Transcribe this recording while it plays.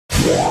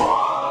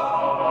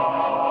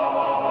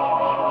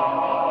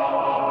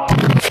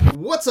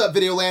What's up,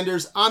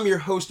 Videolanders? I'm your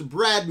host,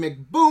 Brad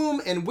McBoom,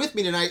 and with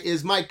me tonight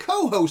is my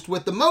co-host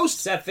with the most,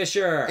 Seth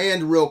Fisher.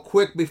 And real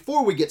quick,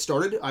 before we get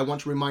started, I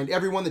want to remind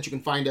everyone that you can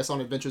find us on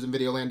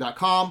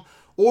adventuresinvideoland.com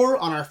or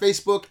on our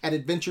Facebook at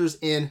Adventures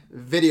in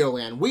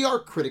Videoland. We are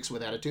critics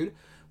with attitude,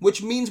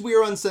 which means we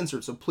are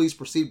uncensored, so please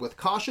proceed with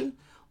caution.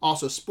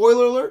 Also,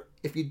 spoiler alert,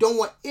 if you don't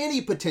want any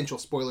potential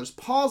spoilers,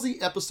 pause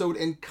the episode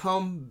and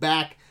come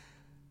back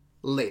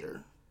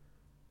later.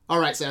 All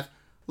right, Seth.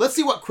 Let's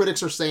see what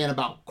critics are saying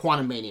about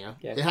Quantumania.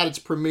 Yeah. It had its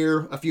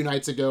premiere a few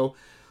nights ago,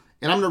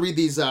 and I'm going to read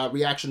these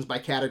reactions by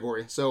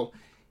category. So,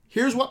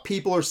 here's what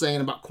people are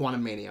saying about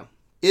Quantumania.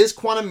 Is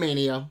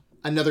Quantumania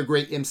another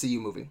great MCU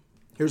movie?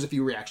 Here's a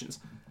few reactions.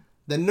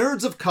 The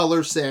Nerds of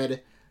Color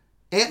said,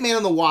 Ant-Man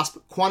and the Wasp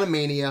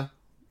Quantumania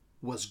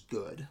was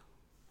good.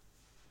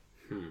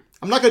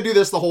 I'm not going to do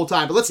this the whole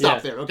time, but let's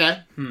stop there, okay?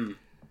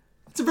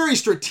 It's a very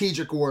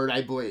strategic word,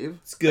 I believe.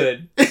 It's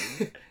good.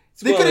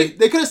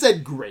 They could have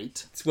said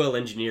great. It's well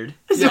engineered.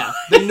 Yeah.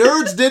 The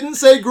nerds didn't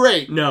say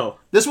great. No.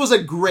 This was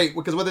a great,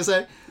 because what they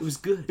say? It was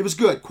good. It was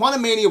good.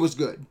 Quantumania was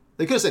good.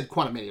 They could have said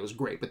Quantumania was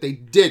great, but they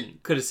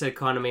didn't. Could have said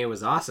Quantumania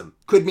was awesome.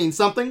 Could mean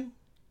something.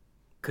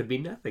 Could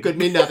mean nothing. Could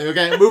mean nothing,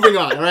 okay? Moving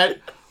on, all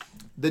right?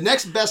 The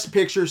next best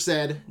picture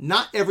said,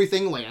 not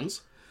everything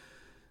lands,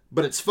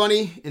 but it's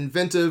funny,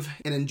 inventive,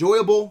 and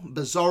enjoyable,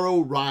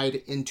 bizarro ride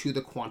into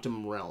the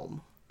quantum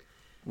realm.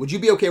 Would you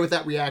be okay with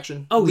that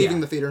reaction? Leaving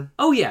the theater?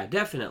 Oh, yeah,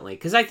 definitely.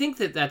 Because I think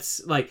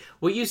that's, like,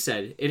 what you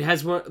said. It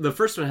has the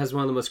first one has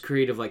one of the most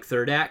creative, like,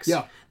 third acts.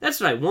 Yeah. That's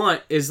what I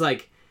want, is,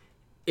 like,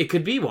 it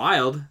could be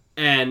wild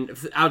and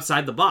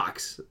outside the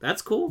box.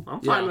 That's cool.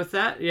 I'm fine with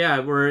that. Yeah,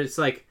 where it's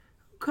like,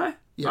 okay.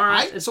 Yeah, all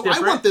right.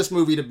 I want this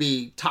movie to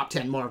be top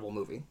 10 Marvel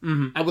movie.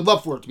 Mm-hmm. I would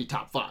love for it to be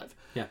top 5.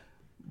 Yeah.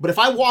 But if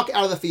I walk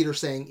out of the theater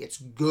saying it's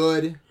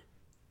good,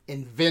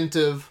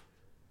 inventive,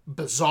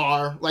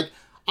 bizarre, like,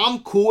 I'm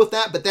cool with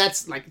that, but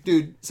that's like,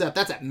 dude, Seth,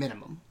 that's at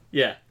minimum.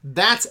 Yeah.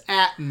 That's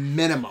at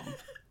minimum.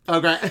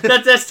 Okay?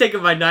 That's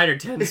taking my 9 or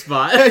 10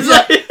 spot.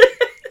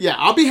 Yeah,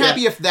 I'll be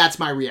happy if that's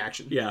my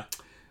reaction. Yeah.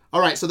 All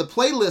right, so the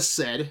playlist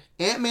said,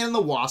 Ant-Man and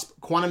the Wasp,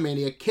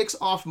 Quantumania kicks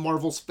off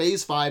Marvel's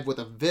Phase 5 with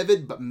a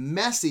vivid but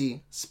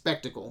messy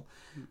spectacle.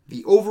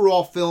 The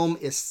overall film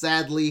is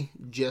sadly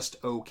just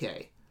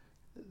okay.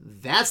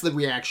 That's the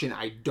reaction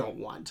I don't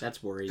want.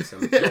 That's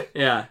worrisome.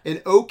 Yeah.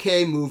 An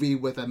okay movie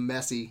with a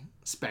messy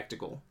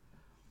spectacle.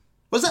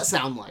 What does that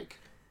sound like?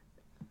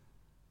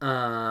 A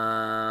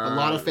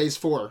lot of Phase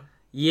 4.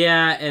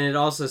 Yeah, and it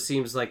also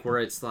seems like where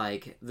it's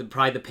like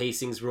probably the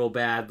pacing's real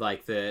bad,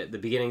 like the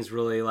beginning's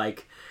really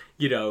like,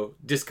 you know,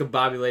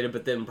 discombobulated,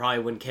 but then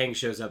probably when Kang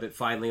shows up it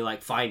finally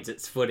like finds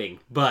its footing.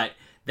 But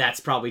that's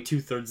probably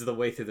 2/3 of the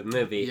way through the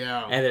movie.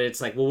 Yeah. And then it's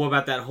like, well, what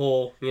about that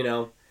whole,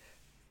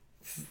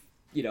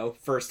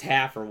 first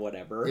half or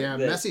whatever. Yeah,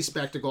 messy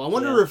spectacle. I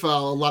wonder if a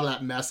lot of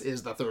that mess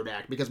is the third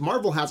act, because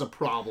Marvel has a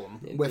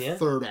problem with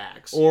third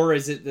acts. Or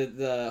is it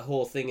the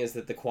whole thing is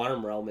that the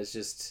quantum realm is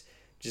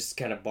just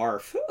kind of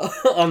barf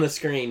on the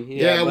screen?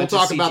 Yeah, we'll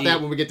talk about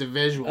that when we get to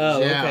visuals. Oh,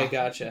 yeah. okay,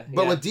 gotcha.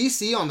 But with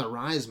DC on the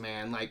rise,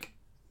 man, like,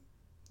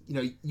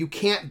 you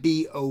can't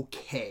be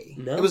okay.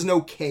 No. It was an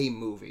okay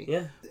movie.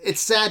 Yeah. It's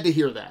sad to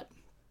hear that.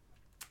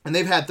 And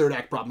they've had third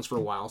act problems for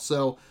a while,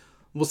 so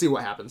we'll see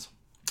what happens.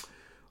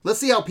 Let's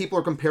see how people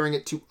are comparing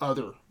it to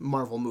other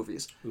Marvel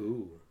movies.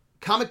 Ooh.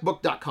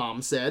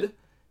 Comicbook.com said,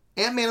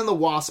 Ant-Man and the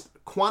Wasp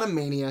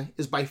Quantumania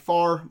is by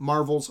far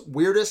Marvel's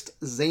weirdest,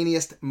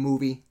 zaniest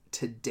movie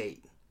to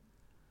date.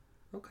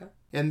 Okay.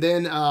 And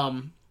then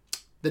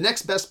the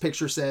next best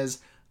picture says,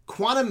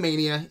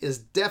 Quantumania is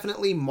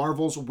definitely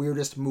Marvel's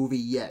weirdest movie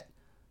yet.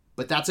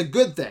 But that's a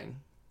good thing.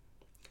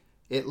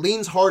 It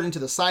leans hard into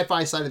the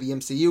sci-fi side of the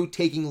MCU,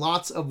 taking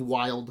lots of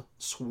wild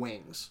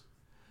swings.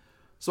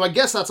 So I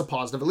guess that's a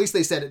positive. At least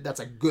they said that's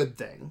a good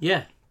thing.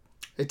 Yeah.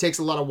 It takes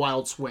a lot of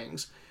wild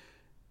swings.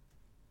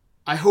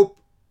 I hope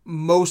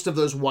most of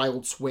those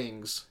wild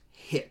swings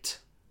hit.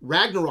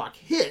 Ragnarok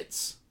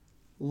hits.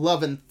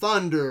 Love and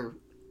Thunder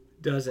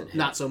doesn't hit.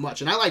 Not so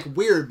much. And I like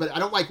weird, but I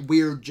don't like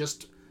weird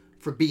just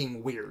for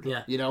being weird.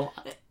 Yeah. You know?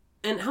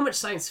 And how much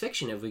science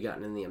fiction have we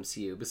gotten in the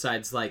MCU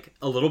besides, like,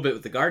 a little bit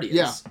with the Guardians?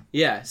 Yeah.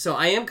 Yeah, so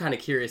I am kind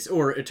of curious.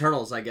 Or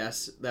Eternals, I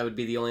guess. That would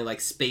be the only,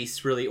 like,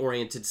 space-really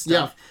oriented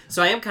stuff. Yeah.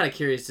 So I am kind of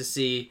curious to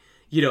see,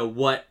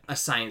 what a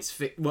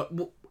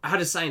how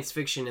does science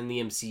fiction and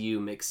the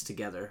MCU mix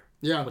together?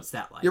 Yeah. What's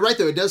that like? You're right,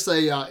 though. It does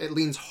say it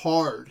leans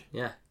hard.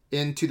 Yeah.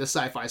 Into the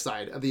sci-fi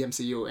side of the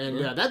MCU.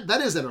 And that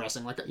is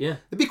interesting. Like, yeah.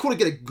 It'd be cool to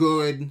get a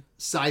good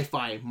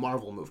sci-fi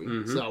Marvel movie.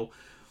 Mm-hmm.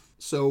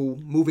 So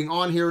moving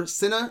on here,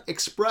 Cine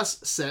Express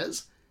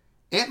says,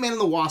 Ant-Man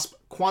and the Wasp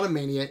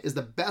Quantumania is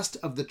the best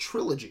of the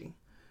trilogy.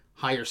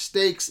 Higher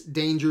stakes,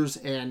 dangers,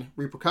 and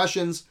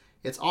repercussions.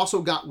 It's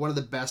also got one of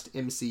the best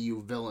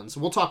MCU villains.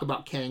 We'll talk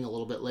about Kang a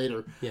little bit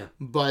later. Yeah.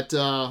 But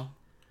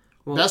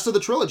best of the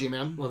trilogy,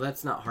 man. Well,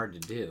 that's not hard to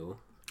do.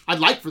 I'd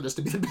like for this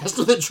to be the best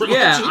of the trilogy.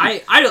 Yeah,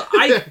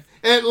 I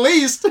at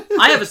least.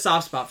 I have a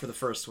soft spot for the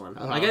first one.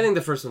 Like, I think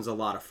the first one's a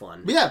lot of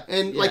fun. Yeah,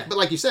 and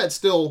like you said,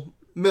 still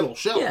middle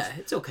shelf. Yeah,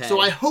 it's okay. So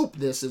I hope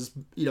this is,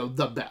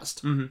 the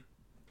best. Mm-hmm.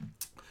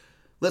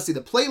 Let's see,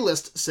 the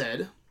playlist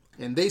said,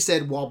 and they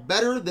said, while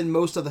better than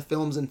most of the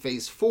films in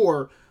Phase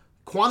 4,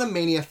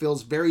 Quantumania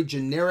feels very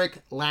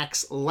generic,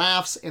 lacks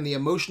laughs, and the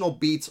emotional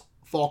beats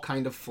fall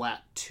kind of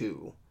flat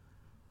too.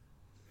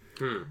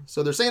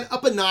 So they're saying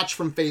up a notch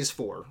from Phase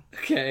 4.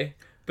 Okay,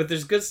 but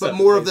there's good stuff. But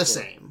more of the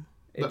same.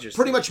 But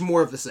pretty much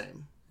more of the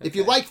same. Okay. If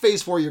you like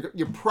Phase 4,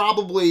 you'll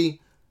probably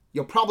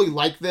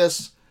like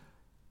this,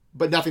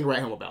 but nothing to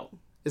write home about.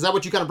 Is that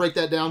what you kind of break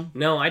that down?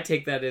 No, I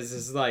take that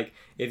as like,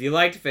 if you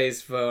liked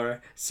Phase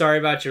 4, sorry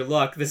about your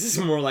luck. This is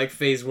more like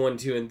Phase 1,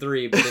 2, and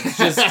 3, but it's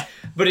just,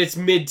 but it's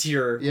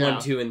mid-tier 1,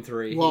 2, and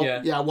 3.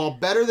 Well, while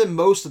better than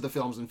most of the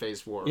films in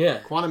Phase 4, yeah.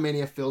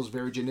 Quantumania feels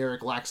very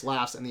generic, lacks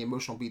laughs, and the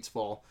emotional beats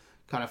fall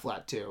kind of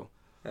flat too.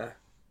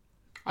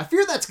 I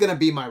fear that's going to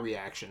be my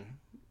reaction.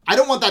 I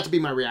don't want that to be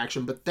my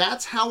reaction, but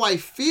that's how I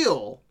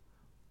feel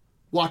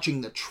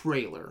watching the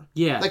trailer.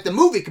 Yeah. Like, the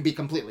movie could be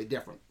completely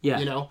different.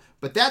 Yeah.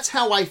 But that's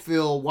how I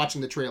feel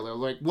watching the trailer.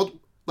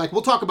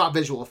 We'll talk about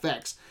visual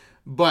effects,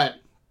 but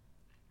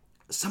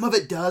some of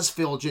it does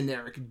feel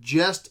generic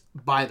just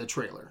by the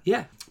trailer.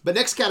 Yeah. But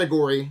next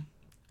category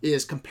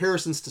is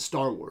comparisons to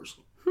Star Wars.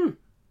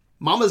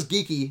 Mama's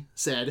Geeky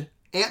said,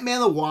 Ant-Man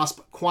the Wasp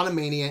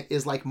Quantumania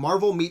is like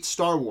Marvel meets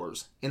Star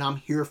Wars, and I'm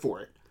here for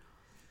it.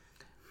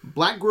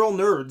 Black Girl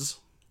Nerds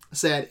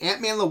said,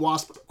 Ant-Man the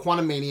Wasp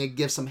Quantumania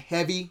gives some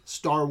heavy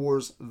Star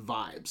Wars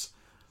vibes.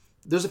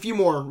 There's a few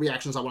more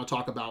reactions I want to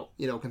talk about,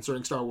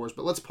 concerning Star Wars,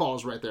 but let's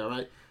pause right there, all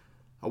right?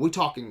 Are we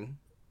talking,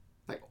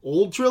 like,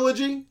 old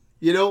trilogy?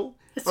 Are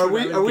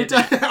we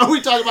talking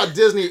about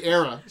Disney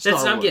era Star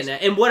Wars? That's what I'm getting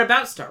at. And what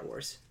about Star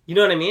Wars? You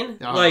know what I mean?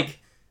 Like,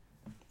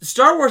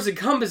 Star Wars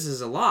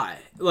encompasses a lot.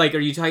 Like, are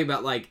you talking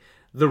about, like,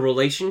 the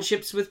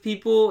relationships with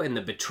people and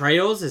the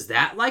betrayals? Is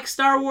that like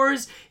Star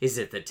Wars? Is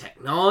it the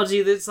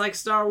technology that's like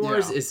Star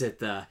Wars? Yeah. Is it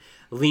the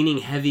leaning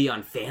heavy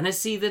on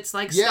fantasy that's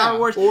like Star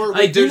Wars? Or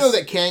we do know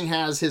that Kang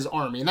has his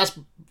army, and that's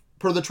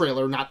per the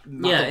trailer, not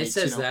yeah, the it leaks,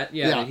 says that.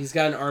 Yeah, he's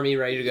got an army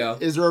ready to go.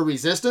 Is there a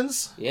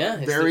resistance? Yeah.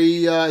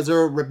 Is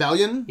there a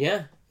rebellion?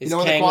 Yeah. Is in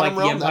the quantum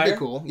realm? That'd be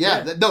cool.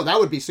 Yeah. That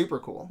would be super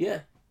cool.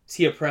 Yeah. Is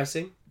he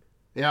oppressing?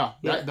 Yeah.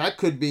 That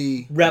could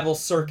be... Rebel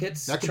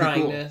circuits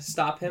trying cool. to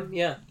stop him?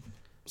 Yeah.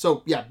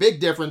 So, big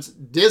difference.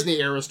 Disney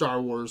era Star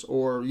Wars,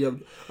 or,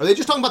 are they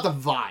just talking about the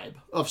vibe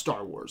of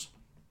Star Wars?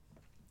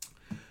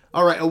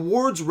 All right,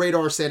 Awards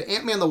Radar said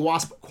Ant-Man the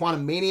Wasp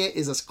Quantumania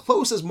is as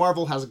close as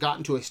Marvel has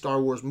gotten to a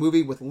Star Wars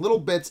movie with little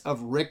bits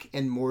of Rick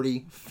and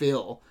Morty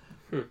feel.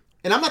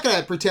 And I'm not going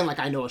to pretend like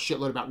I know a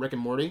shitload about Rick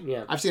and Morty.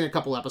 Yeah. I've seen a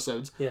couple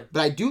episodes. Yeah.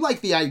 But I do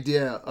like the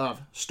idea of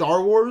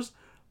Star Wars,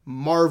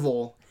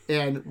 Marvel,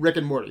 and Rick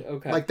and Morty.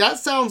 Okay. Like, that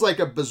sounds like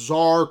a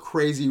bizarre,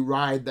 crazy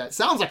ride that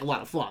sounds like a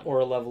lot of fun. Or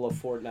a level of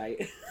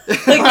Fortnite.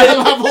 A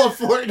level of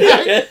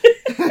Fortnite.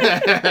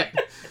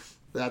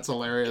 That's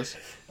hilarious.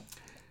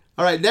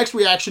 All right, next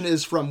reaction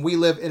is from We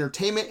Live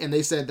Entertainment, and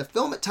they said, the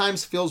film at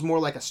times feels more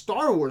like a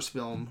Star Wars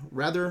film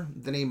rather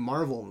than a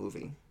Marvel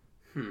movie.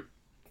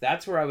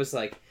 That's where I was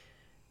like,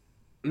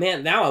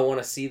 man, now I want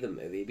to see the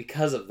movie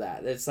because of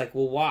that. It's like,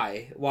 well,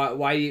 why?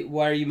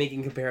 Why are you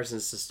making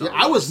comparisons to Star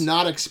Wars? I was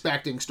not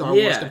expecting Star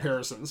Wars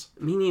comparisons.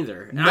 Me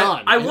neither.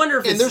 None. I wonder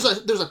if and there's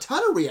a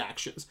ton of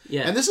reactions.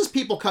 Yeah. And this is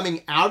people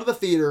coming out of the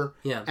theater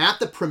Yeah. at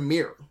the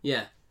premiere.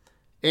 Yeah.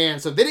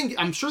 And so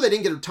I'm sure they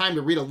didn't get time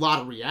to read a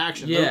lot of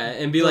reactions. Yeah,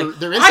 and be like,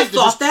 their I instinct is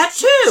thought that just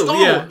too!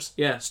 Star Yeah. Wars.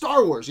 Yeah.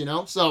 Star Wars,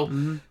 So,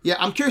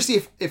 I'm curious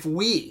to see if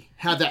we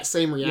had that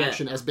same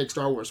reaction as big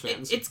Star Wars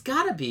fans. It's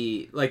gotta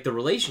be, like, the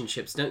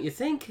relationships, don't you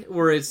think?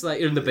 Where it's,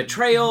 like, the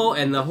betrayal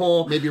and the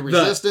whole... Maybe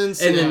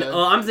resistance. And then,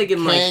 I'm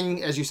thinking,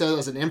 Kang, as you said,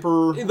 as an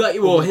emperor.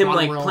 Like, well, him,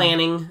 like,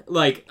 planning,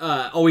 like,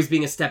 always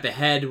being a step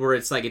ahead, where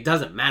it's like, it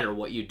doesn't matter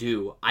what you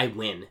do, I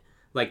win.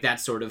 Like, that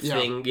sort of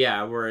thing.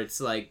 Yeah, where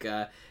it's, like...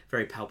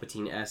 very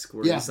Palpatine-esque,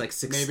 where he's like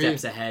six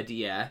steps ahead,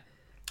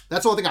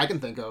 That's the only thing I can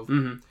think of.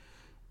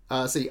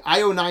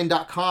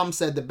 IO9.com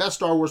said the best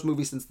Star Wars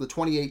movie since the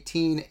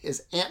 2018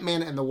 is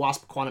Ant-Man and the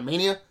Wasp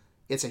Quantumania.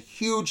 It's a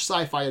huge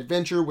sci-fi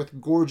adventure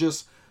with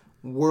gorgeous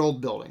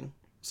world building.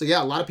 So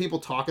a lot of people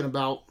talking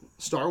about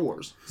Star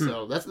Wars.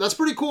 So that's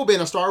pretty cool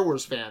being a Star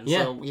Wars fan.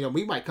 Yeah. So,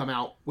 we might come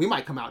out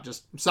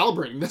just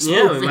celebrating this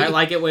movie. movie. We might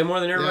like it way more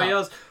than everybody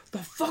else. The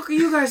fuck are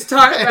you guys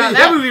talking about?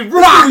 That movie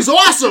rocks! That movie's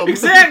awesome!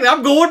 Exactly,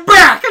 I'm going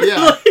back!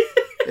 Yeah.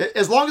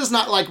 As long as it's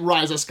not like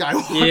Rise of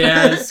Skywalker.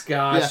 Yes,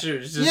 gosh.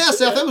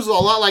 Seth, it was a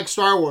lot like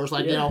Star Wars.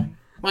 Like,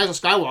 Rise of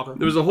Skywalker.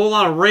 There was a whole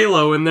lot of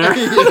Reylo in there.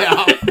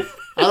 I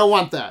don't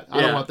want that.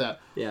 I don't want that.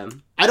 Yeah.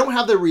 I don't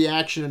have the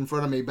reaction in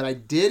front of me, but I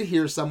did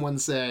hear someone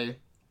say,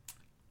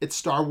 it's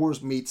Star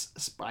Wars meets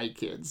Spy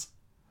Kids.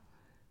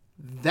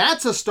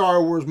 That's a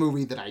Star Wars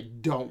movie that I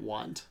don't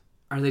want.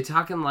 Are they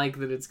talking like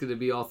that it's going to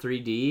be all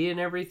 3D and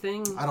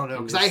everything? I don't know,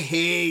 because I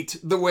hate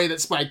the way that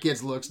Spy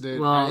Kids looks,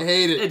 dude. Well, I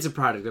hate it. It's a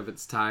product of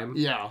its time.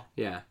 Yeah.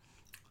 Yeah.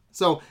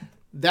 So,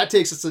 that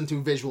takes us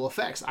into visual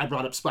effects. I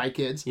brought up Spy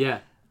Kids. Yeah.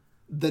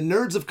 The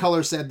Nerds of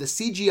Color said the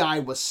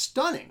CGI was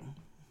stunning.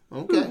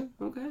 Okay.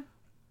 Okay.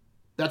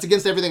 That's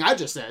against everything I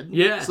just said.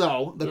 Yeah.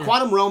 So the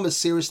quantum realm is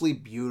seriously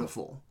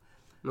beautiful.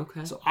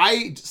 Okay. So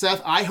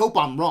Seth, I hope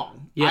I'm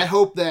wrong. Yeah. I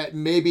hope that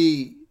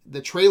maybe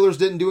the trailers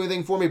didn't do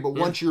anything for me, but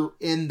once you're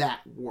in that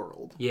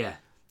world, yeah,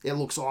 it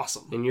looks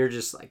awesome. and you're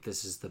just like,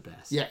 this is the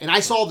best. Yeah, and I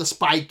saw the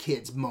Spy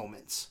Kids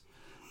moments.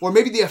 Or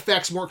maybe the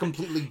effects weren't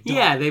completely done.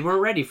 Yeah, they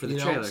weren't ready for the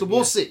trailer. So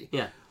we'll see.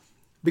 Yeah.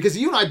 Because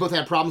you and I both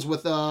had problems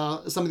with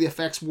some of the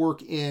effects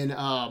work in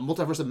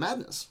Multiverse of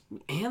Madness.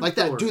 And Like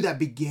Thor. that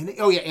beginning.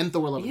 Oh, yeah, and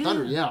Thor Love and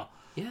Thunder, yeah.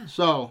 Yeah.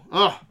 So,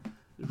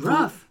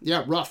 Rough.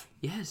 Yeah, rough.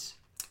 Yes.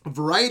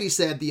 Variety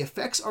said the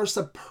effects are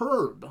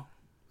superb.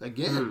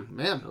 Again,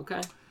 man.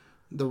 Okay.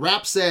 The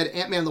Wrap said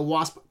Ant-Man and the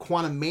Wasp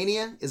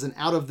Quantumania is an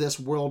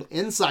out-of-this-world,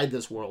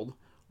 inside-this-world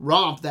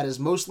romp that is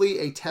mostly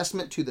a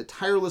testament to the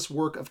tireless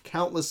work of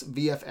countless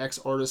VFX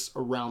artists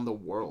around the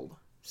world.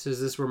 So is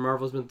this where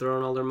Marvel's been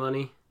throwing all their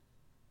money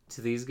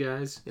to these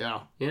guys? Yeah.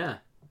 Yeah.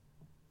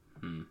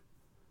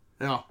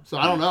 Yeah. So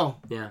I don't know.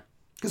 Yeah.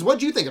 Because what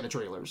did you think of the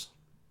trailers?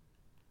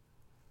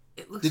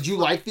 It looks Did you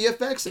like the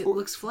effects? It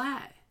looks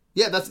flat.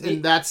 Yeah,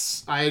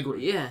 that's I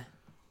agree. Yeah.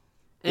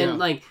 And Yeah.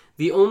 like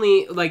the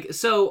only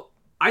so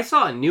I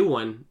saw a new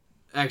one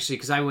actually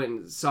because I went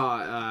and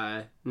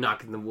saw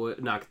Knock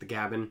at the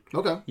Cabin.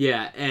 Okay.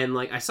 Yeah, and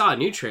like I saw a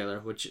new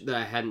trailer which that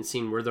I hadn't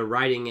seen where they're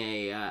riding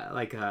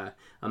a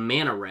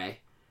manta ray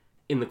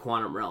in the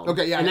quantum realm.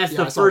 Okay, yeah, and that's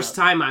yeah, I the saw first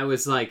that. time I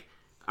was like,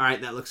 all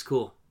right, that looks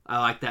cool. I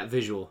like that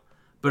visual,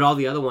 but all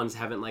the other ones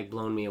haven't like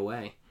blown me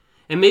away.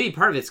 And maybe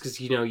part of it's because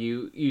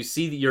you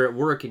see that you're at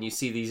work and you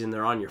see these and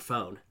they're on your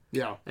phone.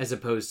 Yeah. As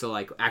opposed to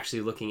like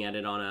actually looking at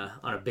it on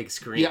a big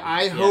screen. Yeah,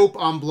 I hope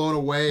I'm blown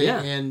away.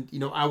 Yeah. And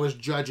I was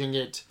judging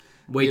it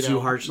way too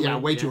harshly. Yeah,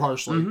 way too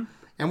harshly.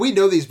 And we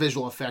know these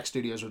visual effects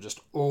studios are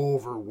just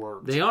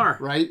overworked. They are.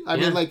 Right? I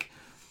mean, like...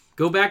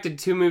 Go back to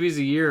 2 movies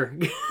a year.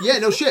 Yeah,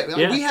 no shit.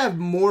 Yeah. We have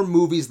more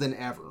movies than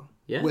ever.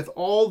 Yeah. With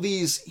all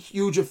these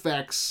huge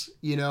effects,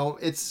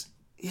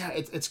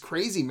 it's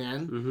crazy,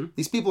 man.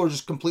 These people are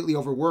just completely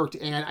overworked.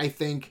 And I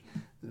think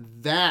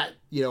that,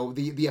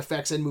 the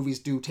effects in movies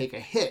do take a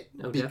hit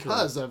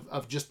because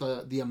of just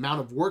the amount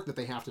of work that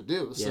they have to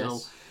do. Yes. So...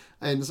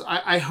 And so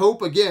I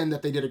hope again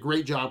that they did a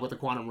great job with the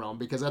quantum realm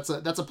because that's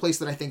a place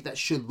that I think that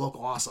should look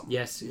awesome.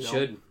 Yes, it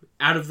should.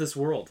 Out of this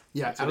world.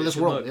 Yeah, That's out what of it this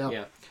should world. look.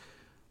 Yeah.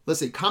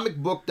 Let's see.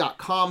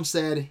 Comicbook.com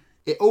said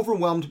it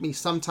overwhelmed me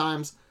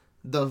sometimes.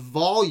 The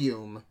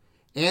volume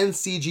and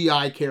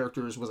CGI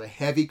characters was a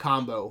heavy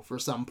combo for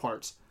some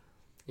parts.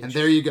 And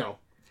there you go.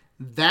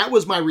 That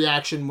was my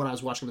reaction when I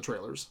was watching the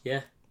trailers.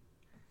 Yeah.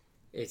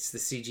 It's the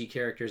CG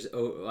characters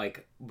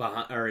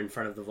behind or in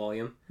front of the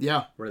volume.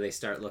 Yeah. Where they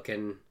start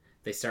blending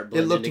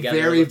It looked together.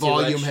 very a little too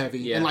volume much. heavy.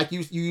 Yeah. And like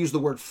you use the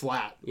word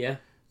flat. Yeah.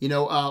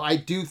 I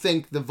do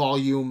think the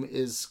volume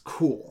is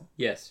cool.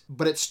 Yes.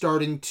 But it's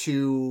starting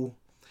to...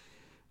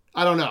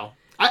 I don't know.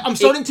 I'm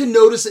starting to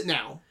notice it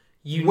now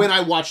when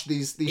I watch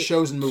these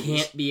shows and movies. It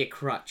can't be a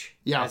crutch.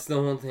 Yeah. That's the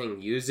whole thing.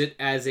 Use it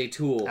as a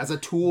tool. As a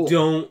tool.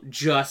 Don't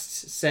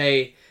just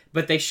say...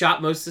 But they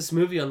shot most of this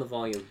movie on the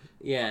volume.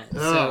 Yeah.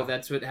 So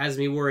that's what has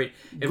me worried.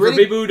 And for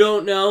people who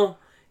don't know,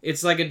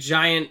 it's like a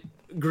giant...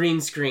 green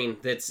screen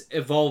that's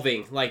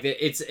evolving like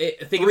it's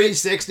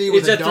 360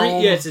 with a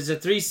dome. It's a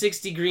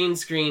 360 green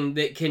screen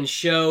that can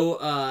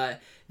show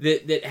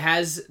that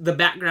has the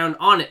background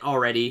on it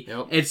already.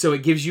 Yep. And so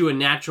it gives you a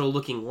natural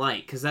looking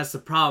light because that's the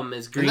problem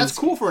is green and that's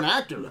cool for an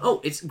actor.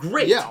 Oh, it's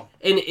great. Yeah.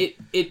 And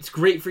it's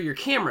great for your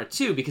camera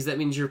too because that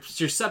means your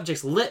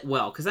subject's lit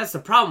well because that's the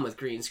problem with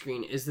green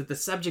screen is that the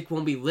subject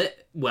won't be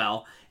lit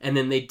well and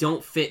then they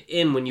don't fit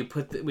in when you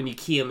when you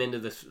key them into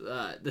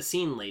the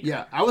scene later.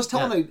 Yeah, I was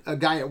telling a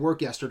guy at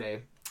work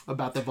yesterday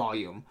about the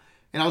volume.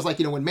 And I was like,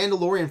 when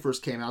Mandalorian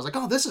first came out, I was like,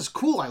 oh, this is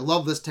cool. I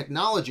love this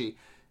technology.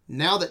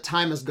 Now that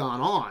time has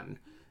gone on,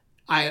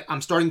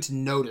 I'm starting to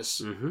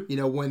notice,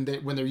 when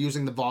they're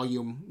using the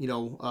volume,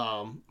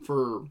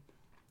 for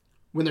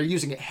when they're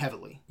using it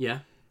heavily. Yeah.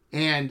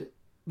 And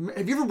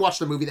have you ever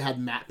watched a movie that had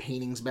matte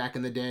paintings back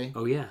in the day?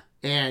 Oh yeah.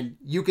 And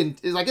you can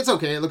it's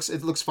okay. It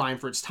looks fine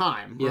for its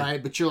time,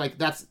 right? But you're like,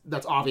 that's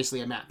obviously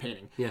a matte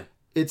painting. Yeah.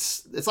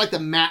 It's like the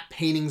matte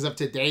paintings of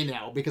today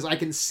now because I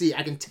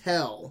can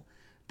tell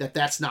that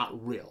that's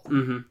not real,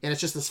 and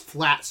it's just this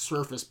flat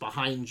surface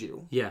behind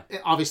you. Yeah. And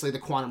obviously, the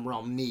quantum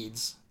realm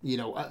needs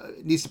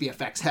to be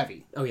effects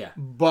heavy. Oh yeah.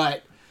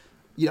 But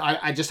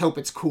I just hope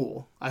it's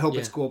cool. I hope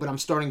it's cool. But I'm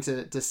starting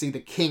to see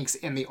the kinks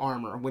in the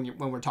armor when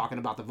we're talking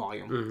about the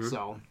volume.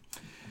 So,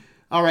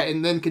 all right,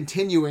 and then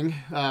continuing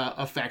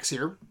effects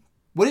here.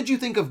 What did you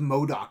think of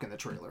MODOK in the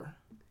trailer?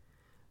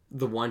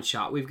 The one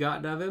shot we've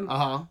gotten of him.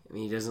 I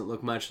mean, he doesn't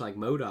look much like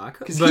MODOK.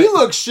 Because he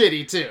looks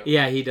shitty too.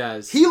 Yeah, he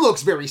does. He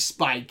looks very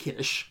Spy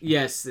Kiddish.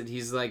 Yes, that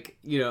he's like,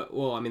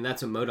 well, I mean,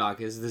 that's what MODOK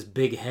is. This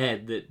big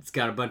head that's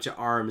got a bunch of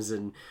arms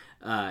and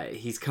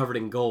he's covered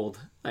in gold.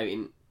 I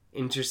mean,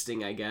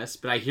 interesting, I guess.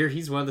 But I hear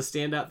he's one of the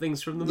standout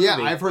things from the movie. Yeah,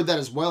 I've heard that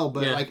as well.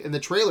 But like in the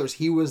trailers,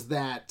 he's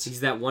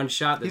that one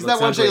shot. He's that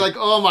one shot. Like,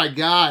 oh my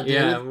god, dude.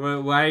 Yeah.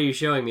 Why are you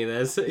showing me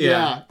this?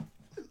 Yeah.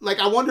 Like,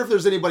 I wonder if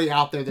there's anybody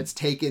out there that's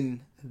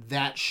taken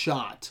that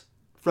shot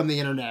from the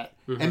internet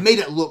and made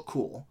it look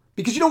cool.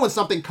 Because when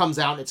something comes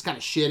out and it's kind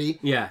of shitty,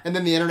 and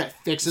then the internet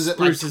fixes it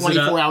like Spruces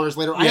 24 hours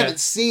later. I haven't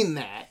seen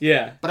that.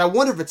 Yeah. But I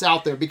wonder if it's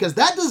out there because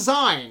that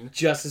design...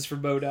 Justice for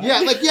MODOK.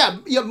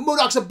 Yeah,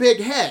 MODOK's a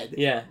big head.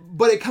 Yeah.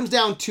 But it comes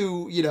down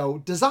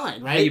to,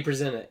 design, right? How you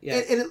present it,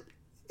 yeah. And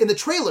in the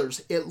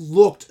trailers, it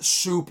looked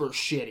super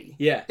shitty.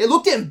 Yeah. It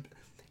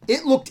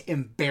looked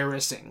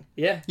embarrassing.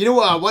 Yeah.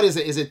 What is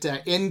it? Is it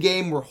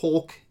Endgame where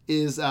Hulk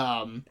is...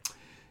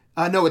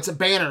 no, it's a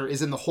Banner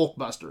is in the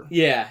Hulkbuster.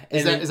 Yeah.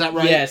 Is that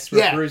right? Yes.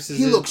 Bruce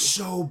he looks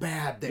so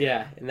bad there.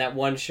 Yeah, in that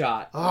one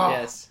shot. Oh.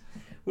 Yes.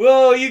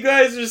 Whoa, you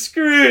guys are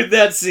screwed,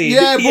 that scene.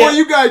 Yeah, boy,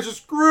 you guys are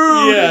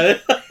screwed. Yeah.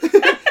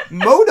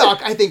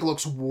 MODOK, I think,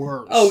 looks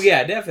worse. Oh,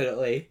 yeah,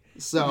 definitely.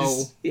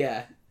 So...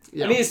 Yeah.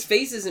 I mean, his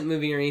face isn't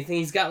moving or anything.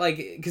 He's got,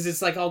 because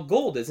it's, all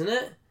gold, isn't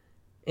it?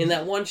 In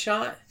that one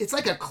shot? It's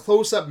like a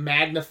close-up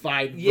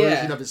magnified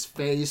version of his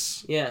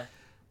face. Yeah.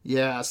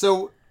 Yeah,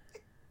 so...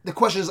 The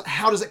question is,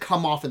 how does it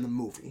come off in the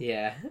movie?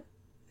 Yeah.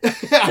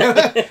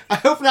 I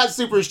hope not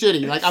super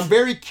shitty. I'm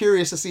very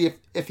curious to see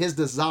if his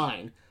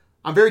design...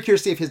 I'm very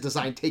curious to see if his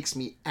design takes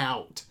me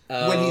out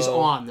when he's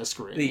on the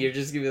screen. You're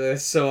just going to be like,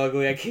 so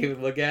ugly I can't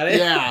even look at it?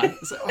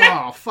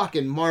 Yeah.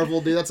 Fucking Marvel,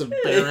 dude. That's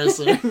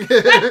embarrassing.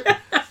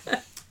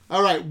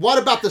 All right,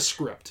 what about the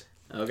script?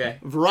 Okay.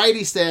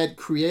 Variety said,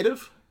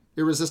 creative,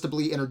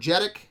 irresistibly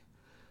energetic.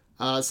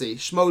 Let's see.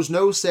 Schmoes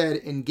No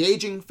said,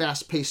 engaging,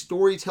 fast-paced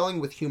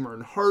storytelling with humor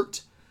and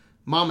heart.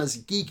 Mama's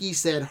Geeky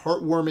said,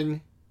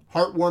 heartwarming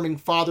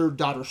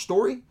father-daughter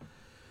story.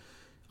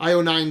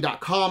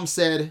 IO9.com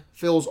said,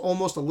 feels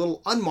almost a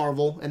little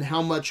unmarvel in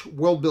how much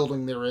world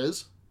building there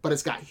is, but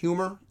it's got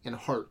humor and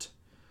heart.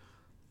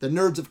 The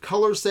Nerds of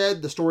Color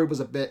said the story was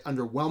a bit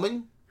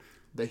underwhelming.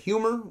 The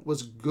humor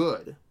was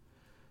good.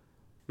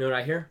 You know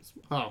what I hear?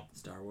 Oh.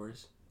 Star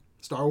Wars.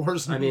 Star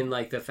Wars? I mean,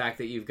 the fact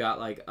that you've got,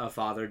 a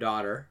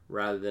father-daughter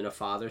rather than a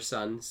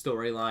father-son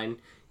storyline.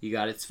 You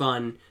got it's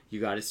fun. You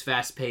got it's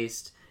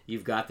fast-paced.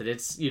 You've got that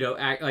it's,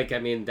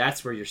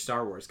 that's where your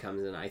Star Wars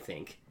comes in, I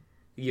think.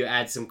 You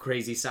add some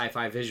crazy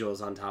sci-fi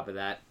visuals on top of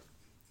that.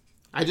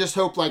 I just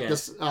hope,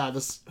 this,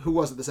 who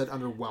was it that said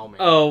underwhelming?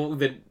 Oh,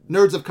 the...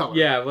 Nerds of Color.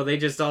 Yeah, well, they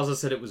just also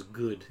said it was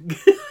good.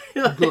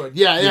 Good.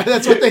 Yeah,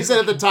 that's what they said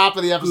at the top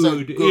of the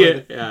episode.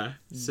 Good. Yeah.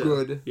 So,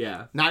 good.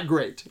 Yeah. Not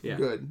great. Yeah.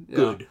 Good. Yeah.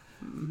 Good.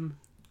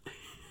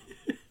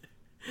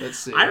 Let's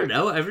see. I don't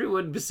know.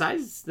 Everyone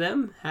besides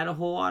them had a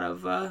whole lot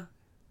of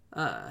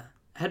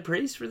had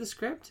praise for the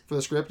script. For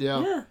the script,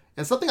 yeah. Yeah.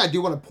 And something I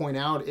do want to point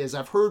out is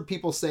I've heard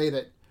people say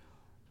that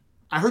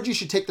I heard you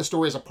should take the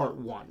story as a part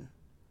one,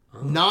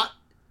 not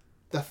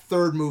the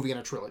third movie in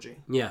a trilogy.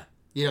 Yeah.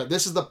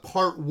 This is the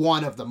part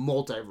one of the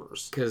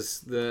multiverse.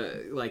 Because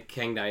the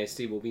Kang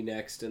Dynasty will be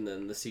next, and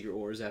then the Secret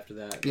Wars after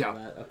that. Yeah.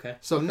 That. Okay.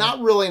 So not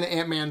really an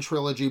Ant-Man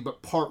trilogy,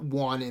 but part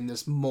one in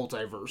this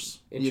multiverse,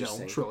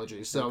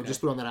 trilogy. So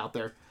just throwing that out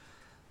there.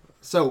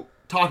 So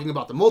talking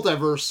about the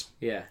multiverse.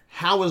 Yeah.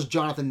 How is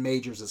Jonathan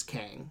Majors as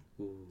Kang?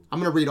 Ooh. I'm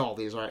going to read all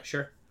these, all right?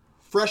 Sure.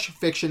 Fresh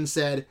Fiction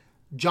said,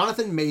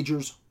 Jonathan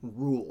Majors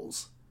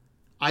rules.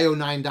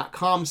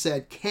 IO9.com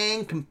said,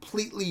 Kang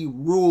completely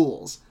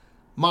rules.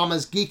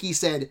 Mama's Geeky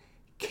said,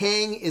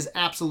 Kang is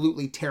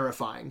absolutely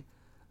terrifying.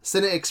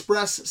 Cine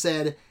Express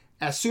said,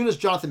 as soon as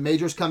Jonathan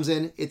Majors comes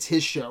in, it's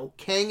his show.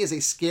 Kang is a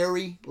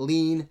scary,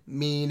 lean,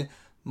 mean,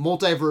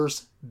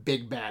 multiverse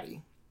big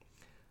baddie.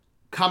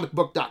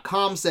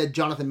 Comicbook.com said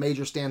Jonathan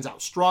Majors stands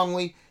out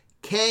strongly.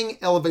 Kang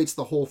elevates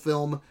the whole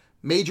film.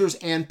 Majors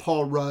and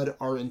Paul Rudd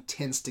are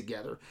intense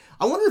together.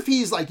 I wonder if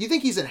he's you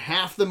think he's in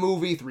half the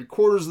movie,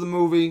 3/4 of the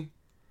movie?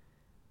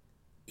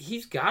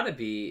 He's got to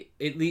be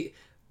at least.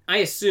 I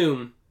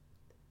assume.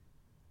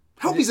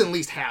 I hope he's in at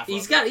least half.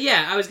 He's got.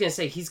 Yeah, I was gonna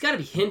say he's got to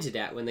be hinted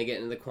at when they get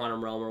into the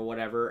quantum realm or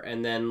whatever,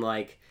 and then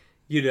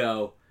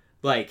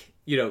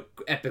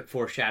epic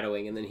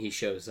foreshadowing, and then he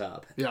shows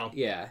up. Yeah.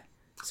 Yeah.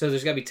 So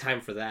there's got to be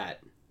time for that.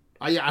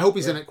 I hope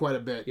he's in it quite a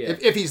bit. Yeah.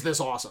 If he's this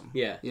awesome.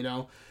 Yeah.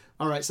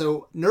 All right,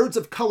 so Nerds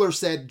of Color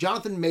said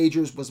Jonathan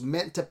Majors was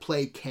meant to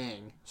play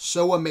Kang.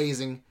 So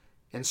amazing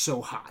and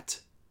so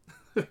hot.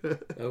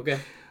 Okay.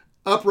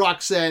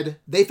 Uprock said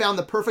they found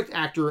the perfect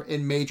actor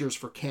in Majors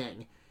for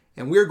Kang,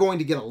 and we're going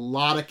to get a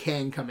lot of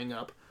Kang coming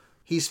up.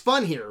 He's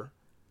fun here,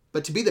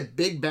 but to be the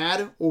big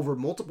bad over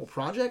multiple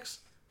projects,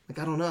 I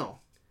don't know.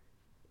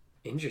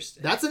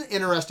 Interesting. That's an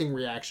interesting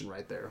reaction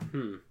right there.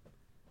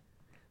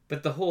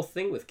 But the whole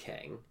thing with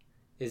Kang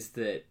is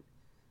that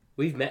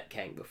we've met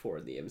Kang before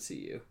in the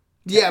MCU.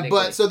 Yeah,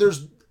 but so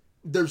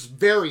there's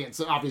variants,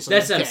 obviously.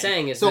 That's what I'm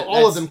saying. Is so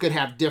all of them could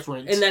have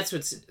different. And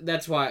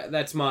that's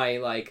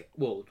my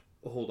well,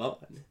 hold on.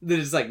 That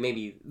is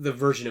maybe the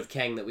version of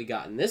Kang that we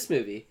got in this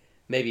movie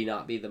maybe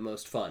not be the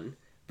most fun,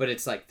 but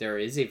it's there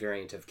is a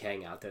variant of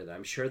Kang out there that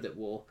I'm sure that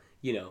will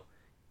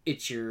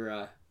itch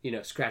your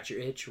scratch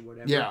your itch or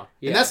whatever. Yeah.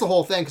 And that's the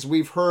whole thing because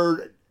we've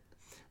heard.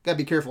 Gotta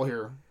be careful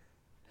here.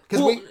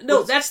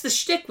 That's the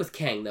shtick with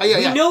Kang though.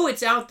 We know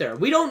it's out there.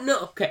 We don't know.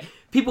 Okay,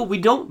 people, we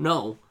don't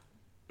know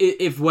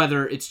if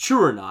whether it's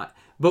true or not,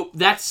 But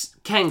that's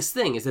Kang's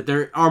thing, is that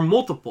there are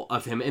multiple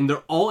of him, and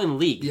they're all in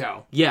league.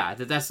 Yeah. Yeah,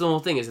 that's the whole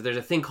thing, is that there's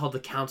a thing called the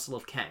Council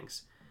of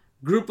Kangs.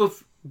 Group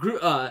of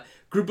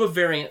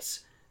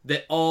variants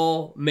that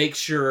all make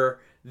sure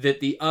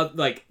that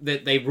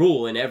that they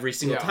rule in every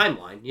single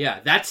timeline. Yeah,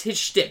 that's his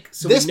shtick.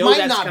 So this we know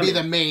might not be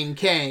the main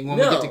Kang when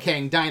we get to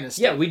Kang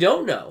Dynasty. Yeah, we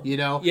don't know. You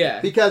know?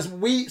 Yeah. Because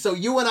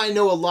you and I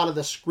know a lot of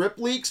the script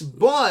leaks,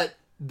 but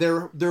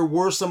there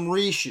were some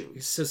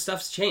reshoots. So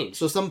stuff's changed.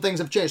 So some things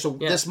have changed. So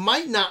this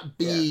might not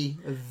be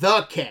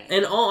the Kang.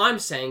 And all I'm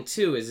saying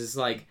too is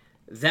like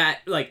that,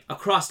 like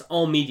across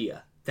all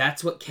media,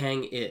 that's what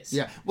Kang is.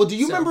 Yeah. Well, do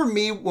you remember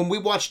me when we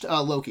watched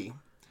Loki?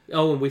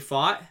 Oh, when we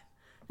fought?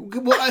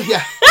 Well,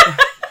 yeah.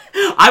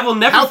 I will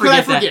never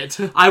forget could I forget?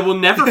 that. I will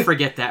never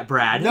forget that,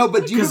 Brad. No,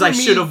 but do you because I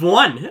should have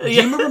won. Do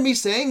you remember me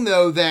saying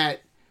though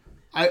that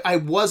I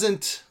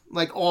wasn't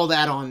like all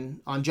that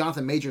on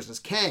Jonathan Majors as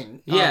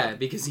Kang? Yeah,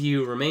 because he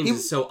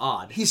remains so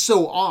odd. He's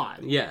so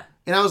odd. Yeah.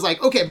 And I was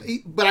like,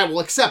 okay, but I will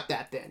accept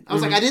that then. I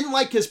was like, I didn't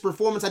like his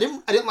performance. I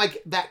didn't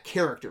like that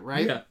character,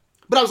 right? Yeah.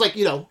 But I was like,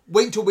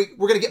 wait until we're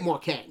going to get more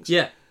Kangs.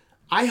 Yeah.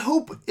 I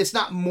hope it's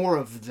not more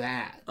of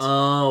that.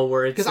 Oh,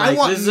 where it's like, I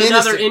want this is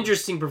another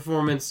interesting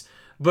performance,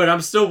 but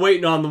I'm still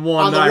waiting on the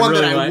one that I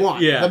really like.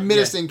 Want. Yeah. The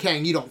menacing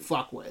Kang you don't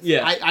fuck with.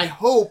 Yeah. I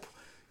hope,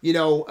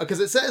 because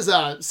it says,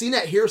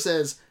 CNET here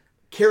says,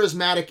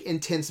 charismatic,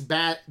 intense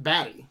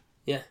baddie.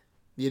 Yeah.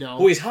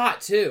 Oh, he's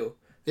hot too.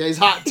 Yeah, he's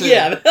hot too.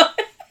 Yeah.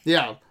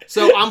 Yeah.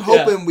 So I'm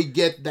hoping we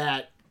get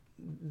that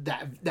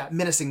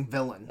menacing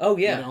villain. Oh,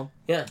 yeah.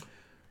 Yeah.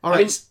 All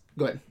right.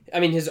 Go ahead. I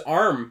mean, his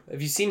arm.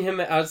 Have you seen him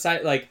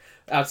outside the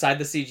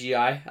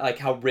CGI? Like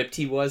how ripped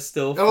he was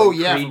still. From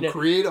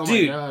Creed. Oh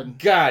dude, my god.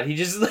 God, he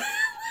just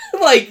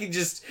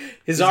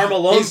his arm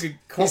alone could.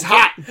 He's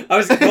hot.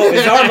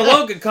 His arm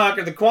alone could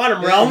conquer the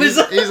quantum realm. He's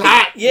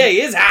hot. Yeah,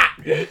 he is hot.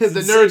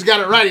 The nerds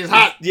got it right. He's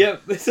hot.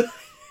 Yep.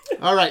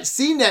 All right.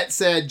 CNET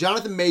said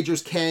Jonathan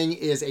Majors Kang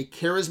is a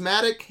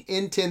charismatic,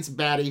 intense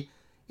baddie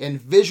and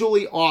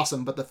visually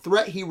awesome, but the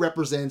threat he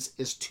represents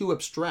is too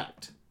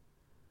abstract.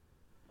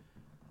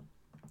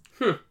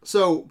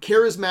 So,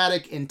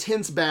 charismatic,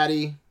 intense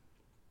baddie,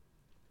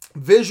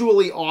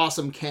 visually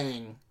awesome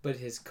Kang. But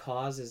his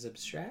cause is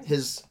abstract?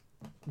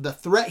 The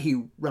threat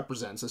he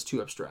represents is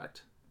too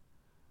abstract.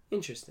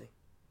 Interesting.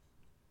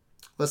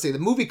 Let's see. The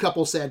movie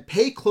couple said,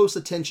 pay close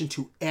attention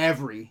to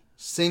every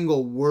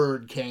single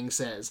word Kang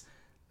says.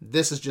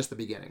 This is just the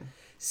beginning.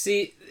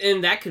 See,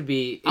 and that could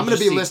be... I'm going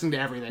to be listening to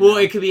everything. Well, now.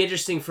 It could be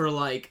interesting for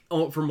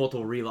for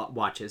multiple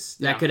rewatches.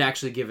 That could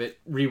actually give it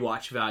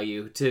rewatch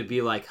value to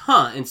be like,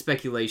 and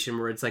speculation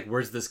where it's like,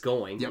 where's this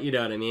going? Yep. You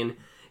know what I mean?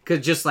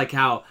 Because just like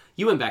how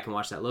you went back and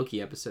watched that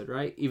Loki episode,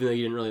 right? Even though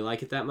you didn't really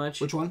like it that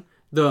much. Which one?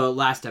 The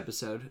last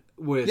episode.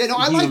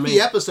 I liked the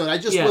episode. I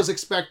just was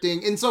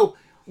expecting... And so...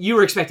 You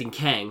were expecting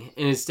Kang,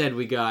 and instead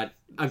we got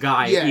a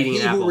guy eating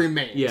an apple. Who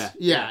remains.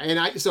 Yeah. And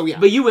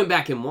But you went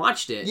back and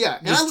watched it. Yeah.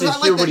 And just I to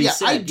hear like what he that.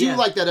 said. I do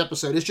like that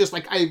episode. It's just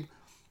like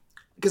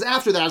because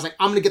after that I was like,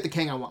 I'm going to get the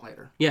Kang I want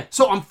later. Yeah.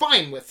 So I'm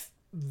fine with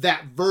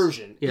that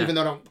version, even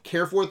though I don't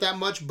care for it that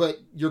much, but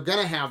you're going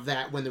to have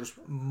that when there's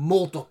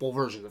multiple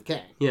versions of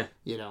Kang. Yeah.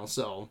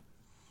 So.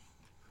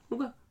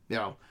 Okay.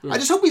 Yeah. I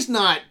just hope he's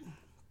not.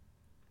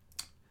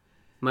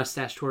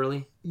 Mustache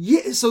twirly?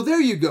 Yeah, so there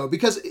you go.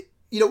 Because,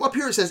 up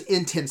here it says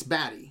intense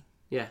baddie.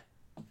 Yeah.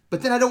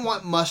 But then I don't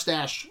want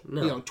mustache,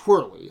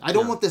 twirly. I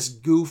don't want this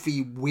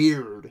goofy,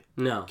 weird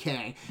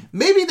Kang.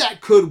 Maybe that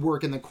could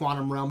work in the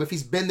quantum realm if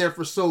he's been there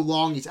for so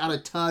long, he's out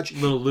of touch. A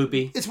little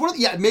loopy. It's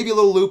maybe a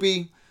little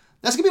loopy.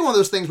 That's gonna be one of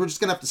those things we're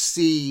just gonna have to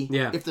see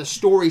if the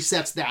story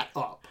sets that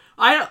up.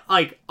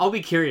 I'll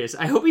be curious.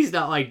 I hope he's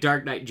not like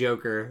Dark Knight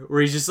Joker,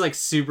 where he's just like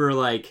super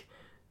like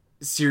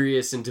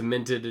serious and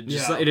demented, and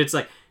just and it's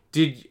like,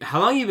 dude, how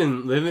long you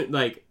been living?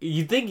 Like,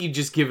 you'd think you'd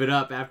just give it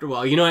up after a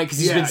while, because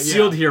he's been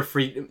sealed here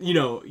for,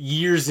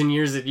 years and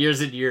years and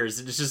years and years.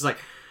 And it's just like,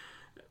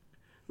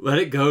 let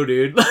it go,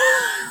 dude.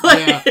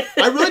 I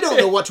really don't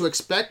know what to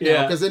expect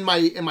now, because in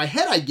my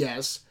head, I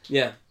guess,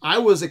 I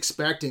was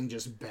expecting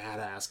just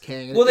badass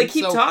Kang. Well, they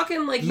keep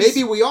talking like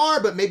maybe we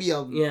are, but maybe a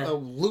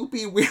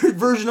loopy, weird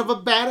version of a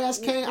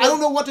badass Kang. I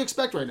don't know what to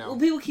expect right now. Well,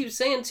 people keep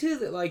saying, too,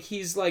 that, like,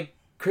 he's, like,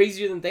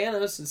 crazier than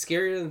Thanos and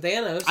scarier than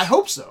Thanos. I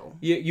hope so.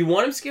 You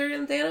want him scarier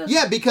than Thanos?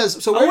 Yeah,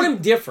 because... I want him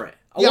different.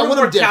 I want him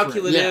more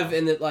calculative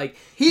and that, like...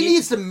 He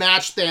needs to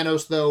match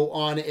Thanos, though,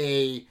 on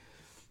a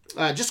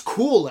just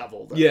cool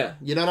level, though. Yeah.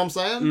 You know what I'm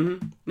saying?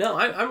 Mm-hmm. No,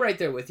 I'm right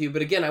there with you.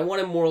 But again, I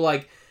want him more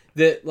like...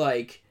 that.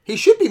 Like he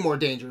should be more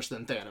dangerous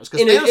than Thanos.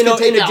 In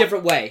a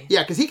different way.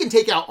 Yeah, because he can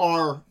take out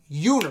our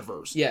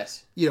universe.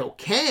 Yes.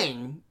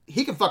 Kang,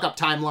 he can fuck up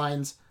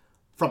timelines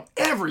from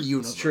every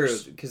universe. It's true,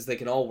 because they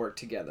can all work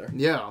together.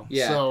 Yeah.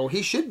 So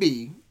he should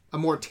be a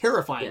more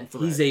terrifying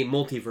threat. He's a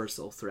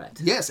multiversal threat.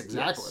 Yes,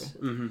 exactly. Yes.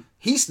 Mm-hmm.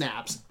 He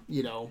snaps,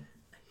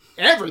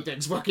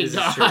 everything's fucking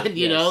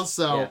gone,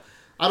 so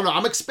I don't know.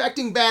 I'm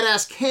expecting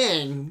badass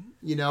Kang,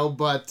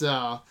 but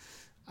I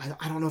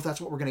don't know if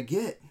that's what we're going to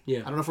get. Yeah.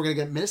 I don't know if we're going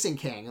to get menacing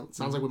Kang. It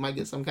sounds like we might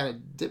get some kind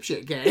of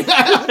dipshit Kang.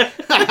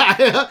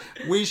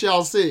 We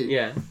shall see.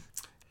 Yeah.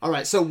 All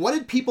right, so what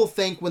did people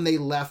think when they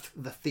left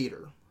the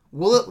theater?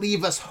 Will it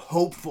leave us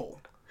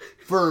hopeful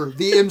for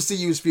the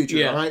MCU's future?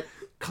 Yeah. All right.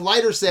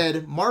 Collider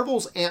said,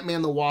 Marvel's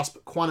Ant-Man the Wasp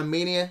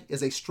Quantumania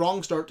is a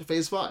strong start to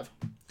Phase 5.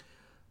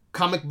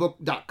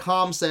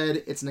 Comicbook.com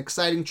said, it's an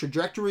exciting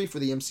trajectory for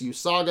the MCU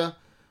saga.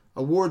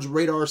 Awards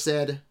Radar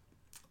said,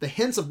 the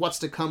hints of what's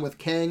to come with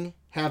Kang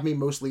have me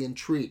mostly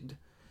intrigued.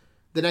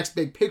 The Next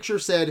Big Picture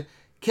said,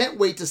 can't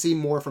wait to see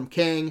more from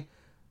Kang.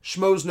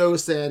 Schmoes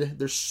Nose said,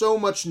 there's so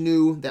much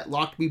new that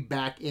locked me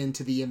back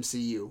into the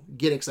MCU.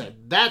 Get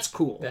excited. That's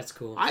cool. That's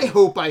cool. I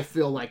hope I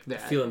feel like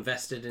that. Feel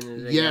invested in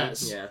it again.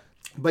 Yes. Yeah.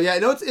 But yeah,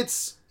 no,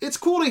 it's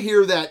cool to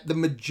hear that the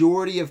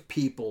majority of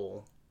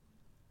people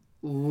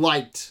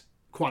liked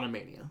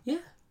Quantumania. Yeah.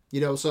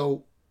 You know,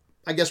 so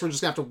I guess we're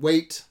just going to have to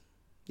wait,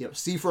 you know,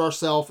 see for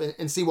ourselves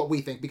and see what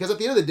we think. Because at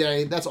the end of the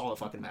day, that's all that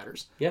fucking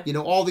matters. Yeah. You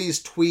know, all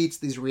these tweets,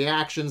 these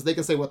reactions, they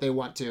can say what they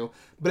want to.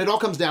 But it all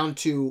comes down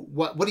to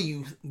what do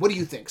you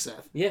think,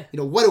 Seth? Yeah. You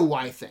know, what do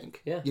I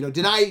think? Yeah. You know,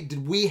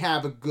 did we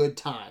have a good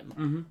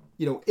time,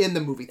 you know, in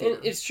the movie theater?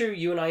 And it's true,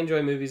 you and I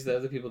enjoy movies that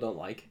other people don't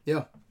like.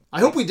 Yeah. I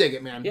hope we dig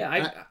it, man.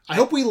 Yeah, I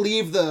hope we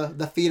leave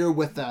the theater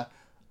with a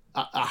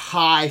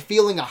high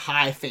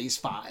Phase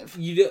 5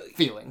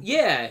 feeling.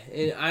 Yeah,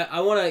 and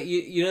I want to.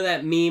 You know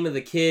that meme of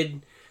the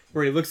kid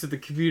where he looks at the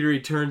computer, he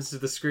turns to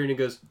the screen and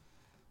goes,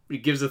 he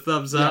gives a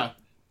thumbs up. Yeah.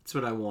 That's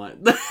what I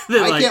want.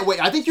 I can't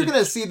wait. I think you're going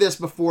to see this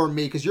before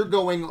me because you're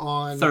going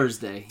on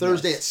Thursday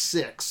yes. At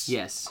 6.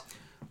 Yes.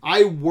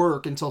 I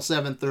work until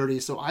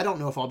 7:30, so I don't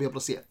know if I'll be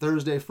able to see it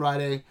Thursday,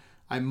 Friday.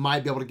 I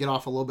might be able to get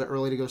off a little bit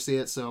early to go see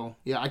it. So,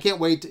 yeah, I can't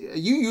wait.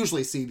 You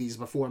usually see these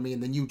before me,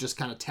 and then you just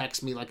kind of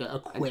text me like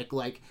a quick,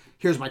 like,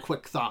 here's my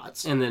quick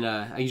thoughts. And then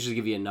I usually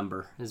give you a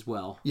number as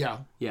well. Yeah.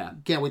 Yeah.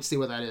 Can't wait to see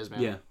what that is,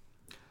 man. Yeah.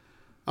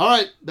 All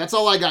right. That's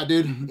all I got,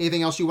 dude.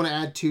 Anything else you want to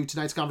add to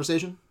tonight's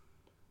conversation?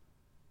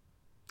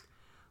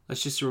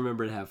 Let's just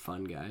remember to have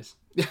fun, guys.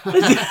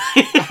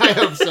 I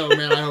hope so,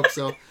 man. I hope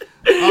so.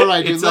 All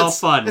right, dude. It's all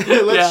fun.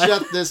 Let's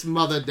shut this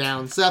mother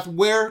down. Seth,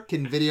 where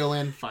can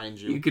Videoland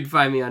find you? You can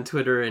find me on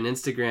Twitter and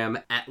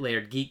Instagram at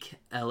LairdGeek,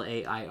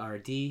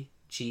 LairdGeek.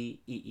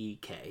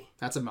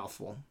 That's a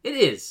mouthful. It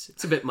is.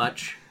 It's a bit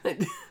much.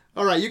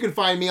 All right, you can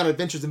find me on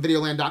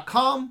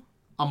adventuresinvideoland.com.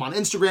 I'm on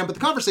Instagram, but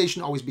the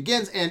conversation always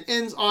begins and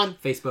ends on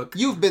Facebook.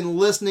 You've been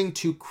listening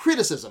to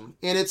Criticism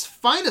in its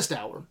finest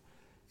hour.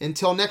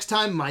 Until next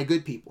time, my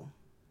good people.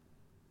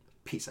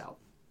 Peace out.